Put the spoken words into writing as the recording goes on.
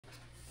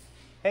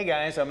Hey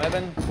guys, I'm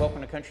Evan. Welcome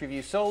to Country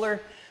View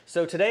Solar.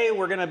 So today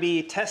we're going to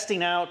be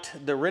testing out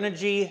the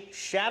Renogy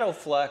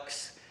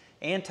Shadowflux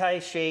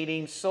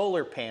anti-shading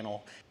solar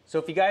panel. So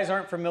if you guys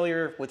aren't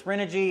familiar with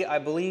Renogy, I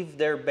believe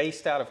they're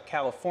based out of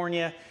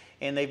California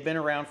and they've been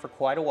around for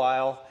quite a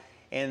while,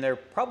 and they're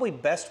probably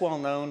best well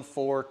known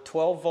for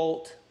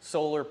 12-volt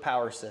solar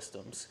power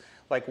systems,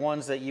 like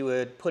ones that you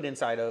would put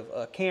inside of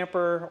a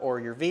camper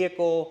or your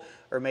vehicle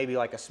or maybe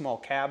like a small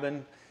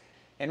cabin.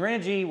 And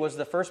Renogy was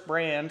the first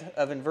brand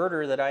of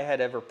inverter that I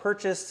had ever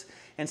purchased,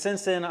 and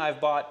since then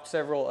I've bought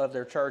several of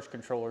their charge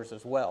controllers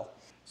as well.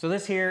 So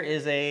this here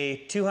is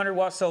a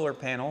 200-watt solar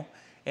panel,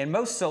 and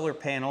most solar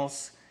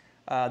panels,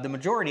 the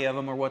majority of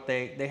them are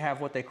they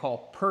have what they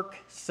call PERC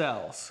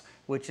cells,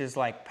 which is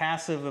like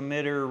passive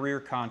emitter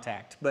rear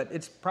contact, but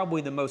it's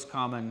probably the most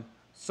common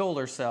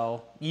solar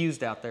cell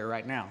used out there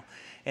right now.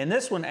 And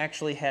this one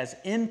actually has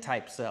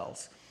N-type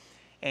cells.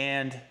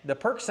 And the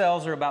PERC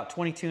cells are about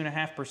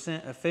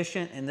 22.5%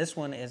 efficient, and this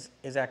one is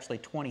actually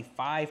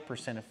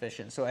 25%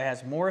 efficient. So it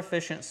has more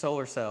efficient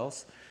solar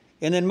cells.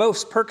 And then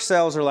most PERC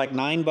cells are like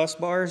 9 bus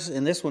bars,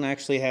 and this one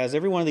actually has,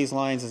 every one of these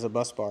lines is a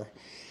bus bar.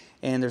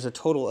 And there's a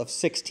total of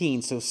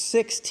 16, so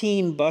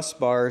 16 bus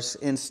bars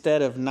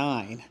instead of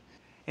 9.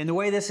 And the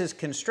way this is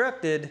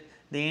constructed,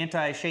 the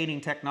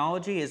anti-shading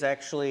technology is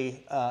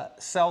actually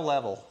cell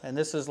level, and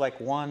this is like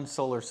one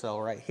solar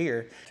cell right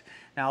here.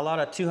 Now a lot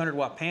of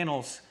 200-watt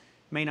panels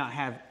may not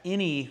have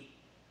any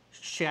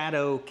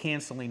shadow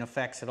canceling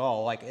effects at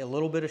all. Like a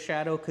little bit of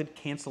shadow could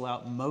cancel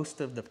out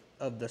most of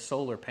the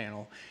solar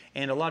panel.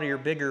 And a lot of your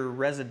bigger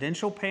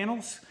residential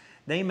panels,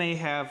 they may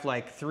have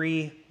like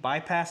 3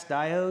 bypass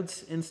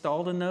diodes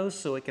installed in those,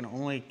 so it can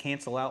only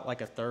cancel out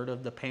like a third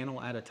of the panel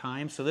at a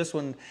time. So this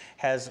one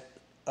has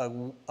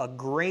a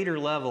greater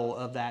level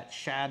of that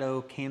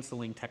shadow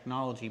canceling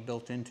technology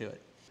built into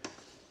it.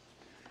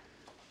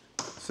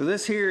 So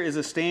this here is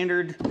a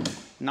standard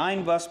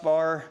 9 bus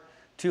bar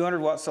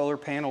 200-watt solar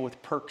panel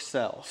with PERC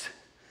cells.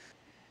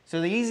 So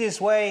the easiest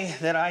way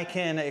that I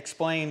can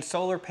explain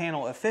solar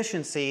panel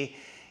efficiency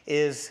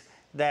is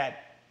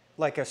that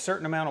like a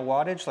certain amount of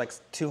wattage, like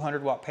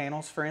 200-watt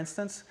panels for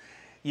instance,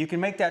 you can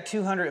make that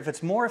 200, if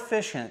it's more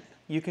efficient,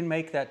 you can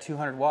make that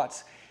 200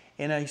 watts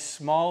in a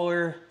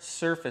smaller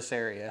surface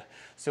area.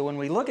 So when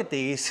we look at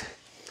these,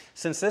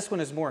 since this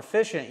one is more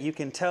efficient, you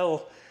can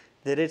tell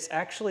that it's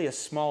actually a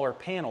smaller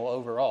panel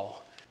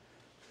overall.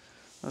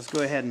 Let's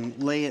go ahead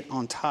and lay it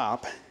on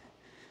top.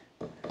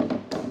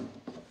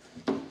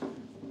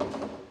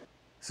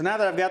 So now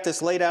that I've got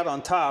this laid out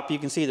on top, you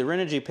can see the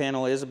Renogy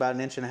panel is about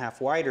 1.5 inches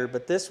wider,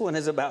 but this one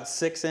is about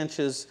 6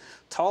 inches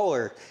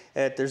taller.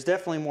 There's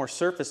definitely more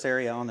surface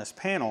area on this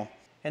panel.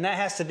 And that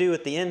has to do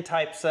with the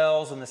N-type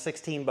cells and the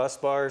 16 bus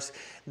bars.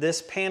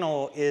 This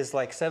panel is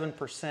like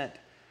 7%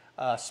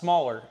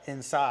 smaller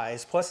in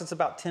size, plus it's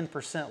about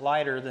 10%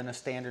 lighter than a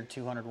standard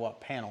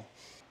 200-watt panel.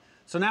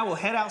 So now we'll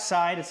head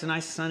outside, it's a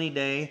nice sunny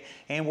day,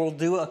 and we'll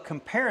do a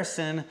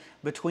comparison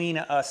between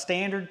a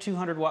standard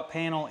 200-watt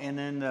panel and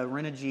then the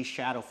Renogy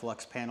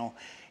Shadowflux panel.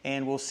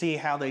 And we'll see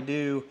how they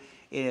do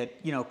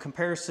it,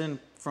 comparison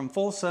from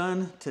full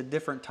sun to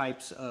different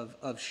types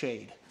of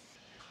shade.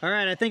 All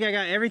right, I think I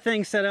got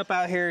everything set up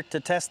out here to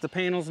test the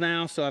panels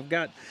now. So I've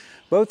got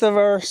both of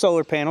our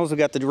solar panels. We've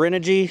got the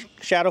Renogy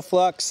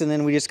Shadowflux, and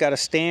then we just got a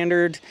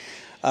standard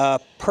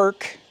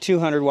PERC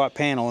 200-watt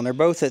panel, and they're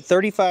both at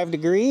 35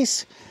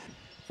 degrees.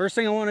 First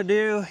thing I want to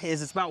do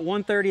is it's about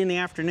 1:30 in the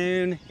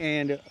afternoon,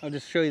 and I'll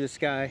just show you the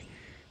sky.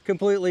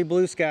 Completely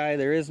blue sky.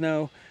 There is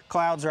no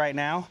clouds right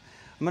now.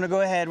 I'm going to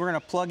go ahead, we're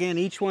going to plug in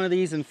each one of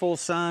these in full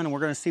sun, and we're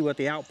going to see what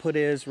the output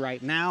is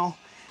right now.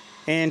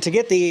 And to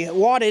get the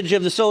wattage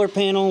of the solar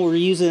panel, we're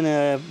using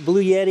a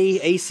Blue Yeti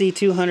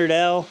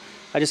AC200L.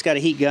 I just got a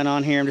heat gun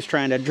on here. I'm just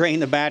trying to drain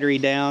the battery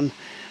down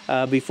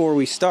before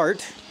we start.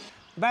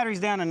 The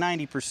battery's down to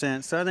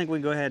 90%, so I think we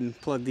can go ahead and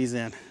plug these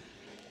in.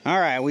 All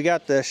right, we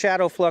got the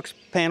Shadowflux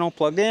panel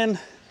plugged in.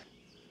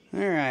 All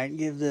right,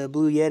 give the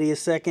Blue Yeti a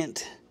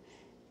second.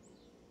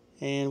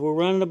 And we're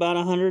running about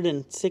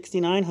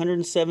 169,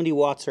 170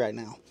 watts right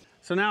now.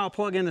 So now I'll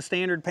plug in the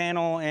standard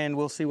panel and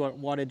we'll see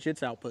what wattage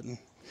it's outputting.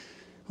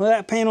 Well,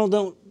 that panel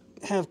don't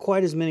have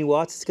quite as many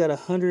watts. It's got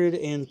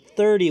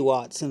 130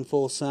 watts in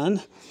full sun.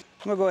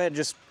 I'm gonna go ahead and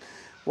just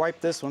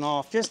wipe this one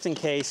off just in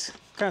case. I'm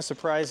kind of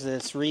surprised that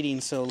it's reading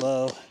so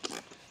low.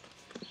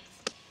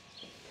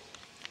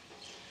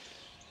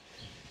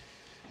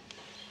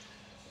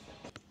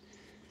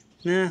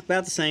 Nah,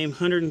 about the same,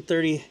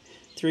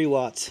 133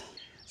 watts.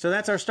 So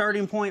that's our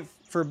starting point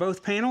for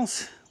both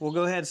panels. We'll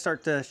go ahead and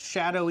start to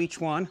shadow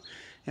each one,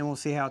 and we'll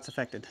see how it's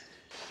affected.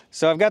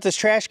 So I've got this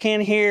trash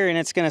can here, and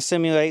it's gonna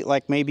simulate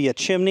like maybe a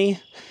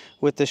chimney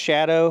with the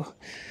shadow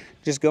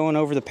just going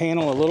over the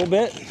panel a little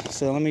bit.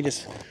 So let me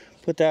just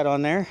put that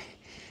on there.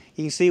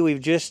 You can see we've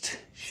just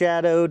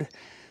shadowed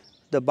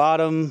the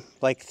bottom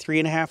like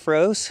 3.5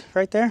 rows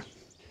right there.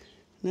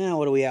 Now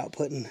what are we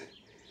outputting?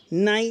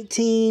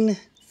 19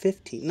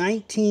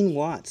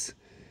 watts.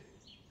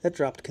 That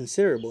dropped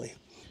considerably.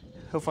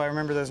 Hopefully I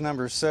remember those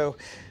numbers. So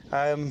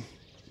what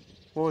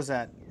was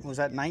that? Was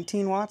that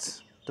 19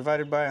 watts?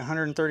 divided by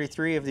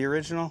 133 of the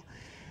original,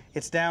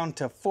 it's down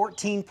to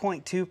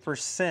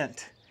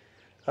 14.2%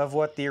 of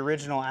what the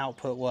original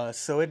output was.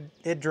 So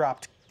it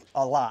dropped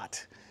a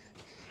lot.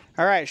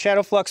 All right,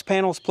 Shadowflux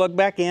panel's plugged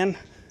back in,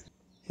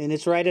 and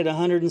it's right at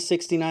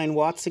 169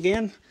 watts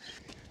again.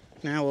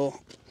 Now we'll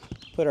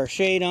put our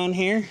shade on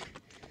here.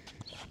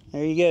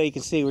 There you go. You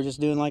can see we're just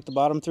doing like the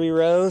bottom 3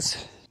 rows.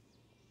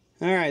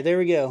 All right, there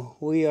we go.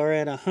 We are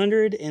at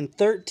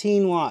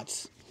 113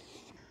 watts.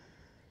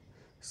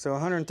 So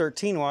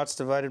 113 watts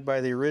divided by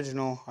the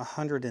original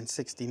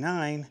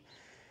 169,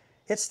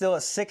 it's still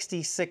at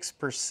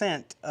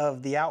 66%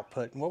 of the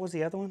output. And what was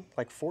the other one?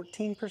 Like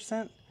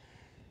 14%?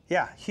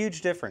 Yeah,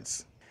 huge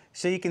difference.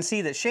 So you can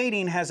see that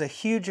shading has a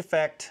huge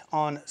effect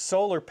on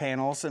solar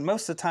panels, and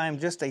most of the time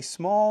just a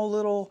small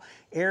little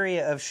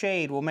area of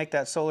shade will make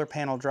that solar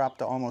panel drop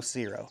to almost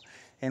 0.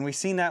 And we've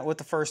seen that with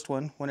the first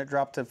one when it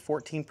dropped to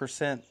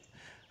 14%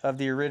 of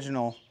the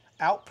original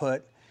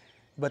output.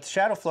 But the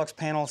Shadowflux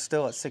panel is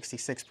still at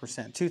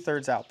 66%,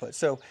 2/3 output.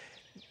 So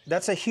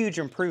that's a huge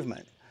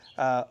improvement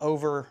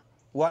over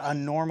what a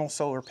normal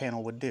solar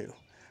panel would do.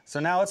 So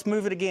now let's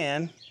move it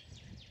again,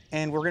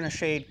 and we're gonna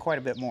shade quite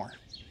a bit more.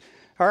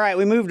 All right,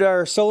 we moved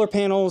our solar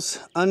panels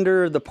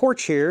under the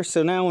porch here.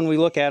 So now when we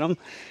look at them,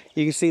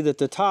 you can see that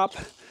the top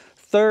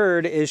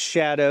 1/3 is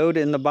shadowed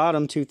and the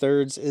bottom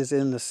 2/3 is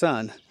in the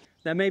sun.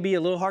 That may be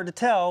a little hard to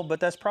tell, but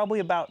that's probably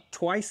about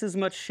twice as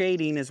much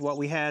shading as what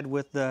we had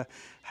with the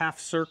half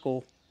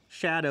circle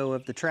shadow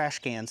of the trash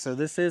can. So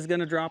this is going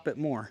to drop it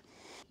more.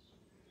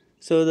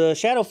 So the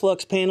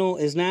Shadowflux panel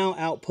is now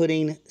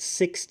outputting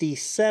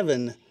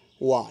 67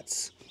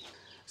 watts.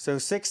 So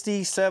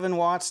 67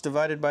 watts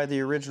divided by the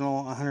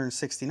original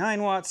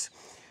 169 watts,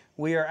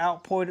 we are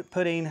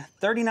outputting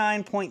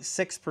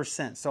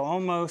 39.6%. So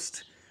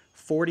almost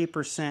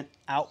 40%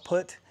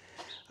 output.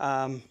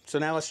 So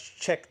now let's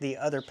check the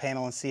other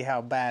panel and see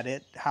how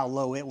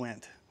low it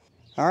went.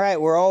 All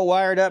right, we're all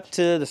wired up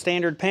to the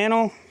standard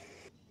panel,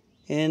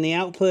 and the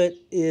output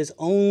is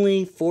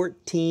only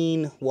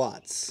 14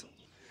 watts.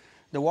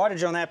 The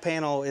wattage on that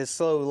panel is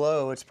so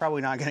low, it's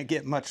probably not gonna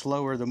get much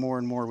lower the more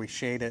and more we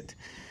shade it.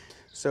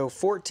 So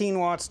 14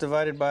 watts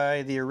divided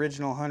by the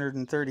original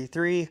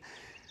 133,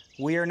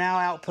 we are now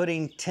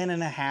outputting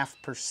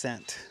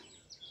 10.5%.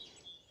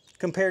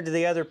 compared to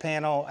the other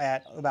panel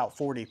at about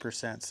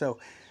 40%. So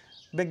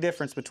big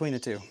difference between the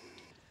two.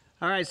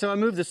 All right, so I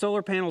moved the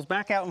solar panels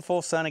back out in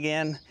full sun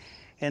again.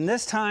 And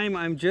this time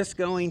I'm just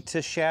going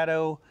to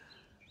shadow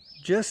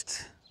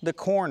just the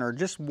corner,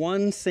 just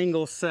one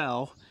single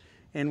cell,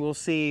 and we'll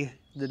see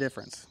the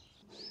difference.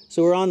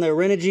 So we're on the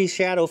Renogy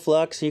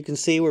Shadowflux. You can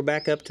see we're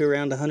back up to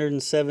around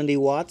 170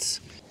 watts.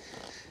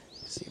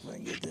 Let's see if I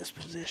can get this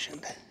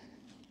positioned.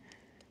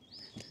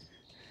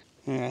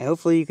 All right,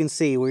 hopefully you can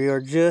see we are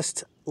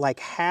just like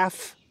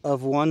half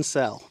of one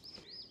cell.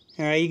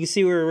 All right, you can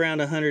see we're around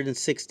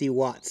 160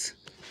 watts.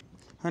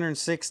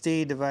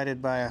 160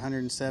 divided by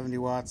 170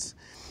 watts.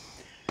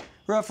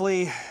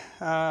 Roughly,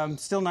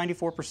 still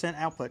 94%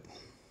 output.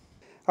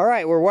 All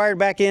right, we're wired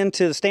back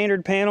into the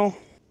standard panel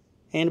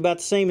and about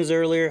the same as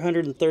earlier,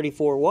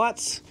 134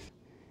 watts.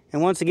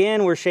 And once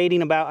again, we're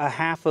shading about a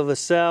half of a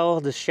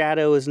cell. The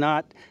shadow is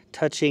not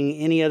touching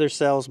any other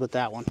cells but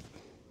that one.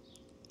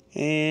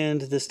 And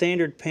the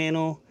standard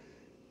panel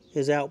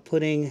is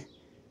outputting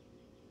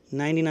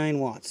 99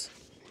 watts.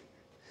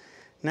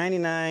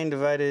 99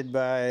 divided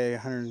by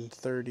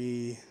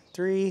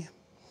 133,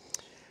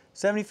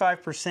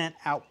 75%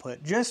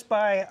 output. Just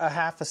by a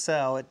half a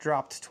cell, it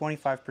dropped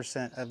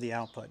 25% of the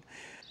output.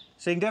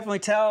 So you can definitely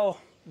tell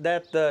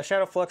that the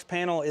Shadowflux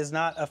panel is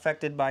not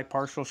affected by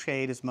partial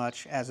shade as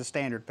much as a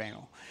standard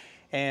panel.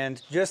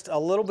 And just a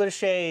little bit of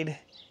shade,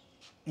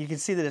 you can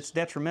see that it's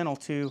detrimental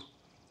to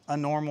a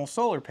normal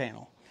solar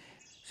panel.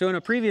 So in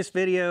a previous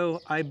video,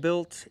 I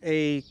built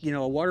a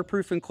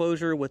waterproof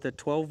enclosure with a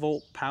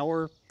 12-volt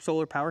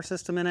solar power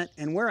system in it.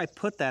 And where I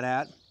put that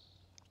at,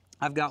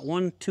 I've got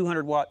one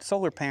 200-watt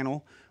solar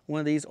panel, one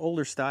of these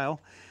older style,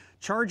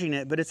 charging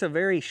it, but it's a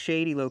very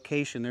shady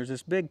location. There's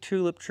this big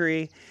tulip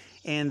tree,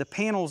 and the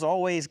panel's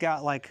always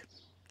got like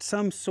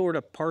some sort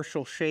of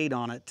partial shade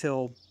on it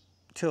till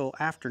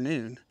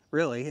afternoon,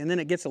 really, and then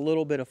it gets a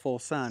little bit of full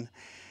sun.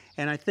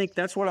 And I think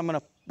that's what I'm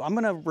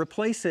gonna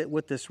replace it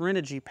with this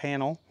Renogy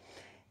panel.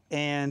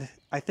 And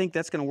I think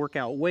that's going to work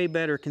out way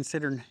better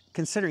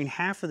considering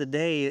half of the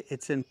day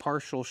it's in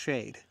partial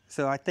shade.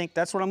 So I think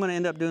that's what I'm going to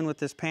end up doing with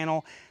this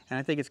panel, and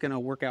I think it's going to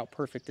work out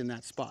perfect in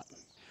that spot.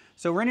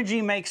 So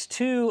Renogy makes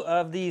two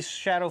of these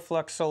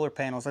Shadowflux solar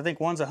panels. I think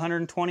one's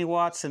 120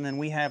 watts, and then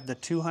we have the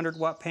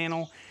 200-watt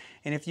panel.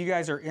 And if you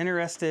guys are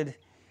interested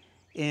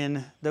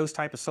in those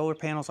type of solar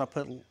panels, I'll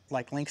put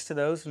like links to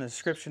those in the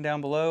description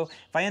down below.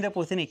 If I end up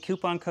with any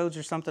coupon codes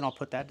or something, I'll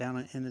put that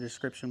down in the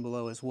description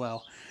below as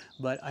well.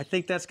 But I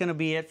think that's going to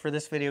be it for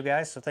this video,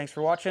 guys. So thanks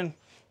for watching.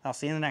 I'll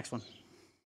see you in the next one.